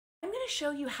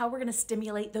show you how we're going to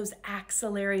stimulate those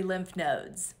axillary lymph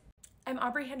nodes. I'm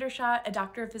Aubrey Hendershot, a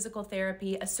doctor of physical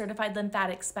therapy, a certified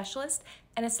lymphatic specialist,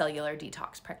 and a cellular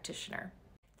detox practitioner.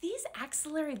 These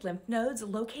axillary lymph nodes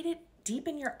located deep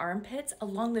in your armpits,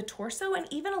 along the torso, and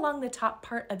even along the top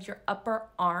part of your upper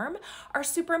arm are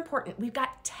super important. We've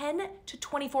got 10 to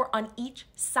 24 on each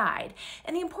side.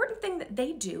 And the important thing that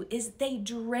they do is they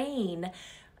drain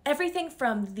everything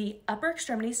from the upper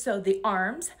extremities, so the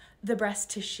arms, the breast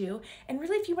tissue, and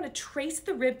really if you want to trace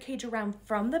the rib cage around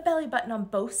from the belly button on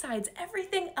both sides,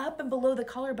 everything up and below the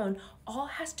collarbone all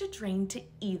has to drain to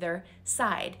either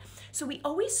side. So we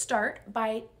always start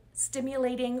by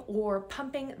stimulating or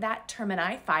pumping that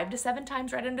termini 5 to 7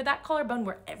 times right under that collarbone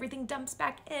where everything dumps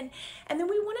back in. And then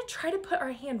we want to try to put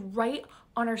our hand right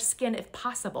on our skin if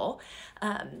possible.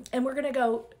 And we're going to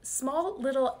go small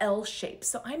little L shapes.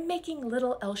 So I'm making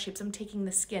little L shapes. I'm taking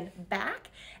the skin back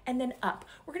and then up.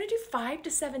 We're going to do 5 to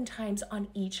 7 times on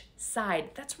each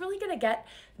side. That's really going to get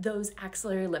those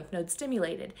axillary lymph nodes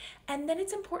stimulated. And then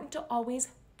it's important to always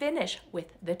finish with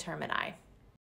the termini.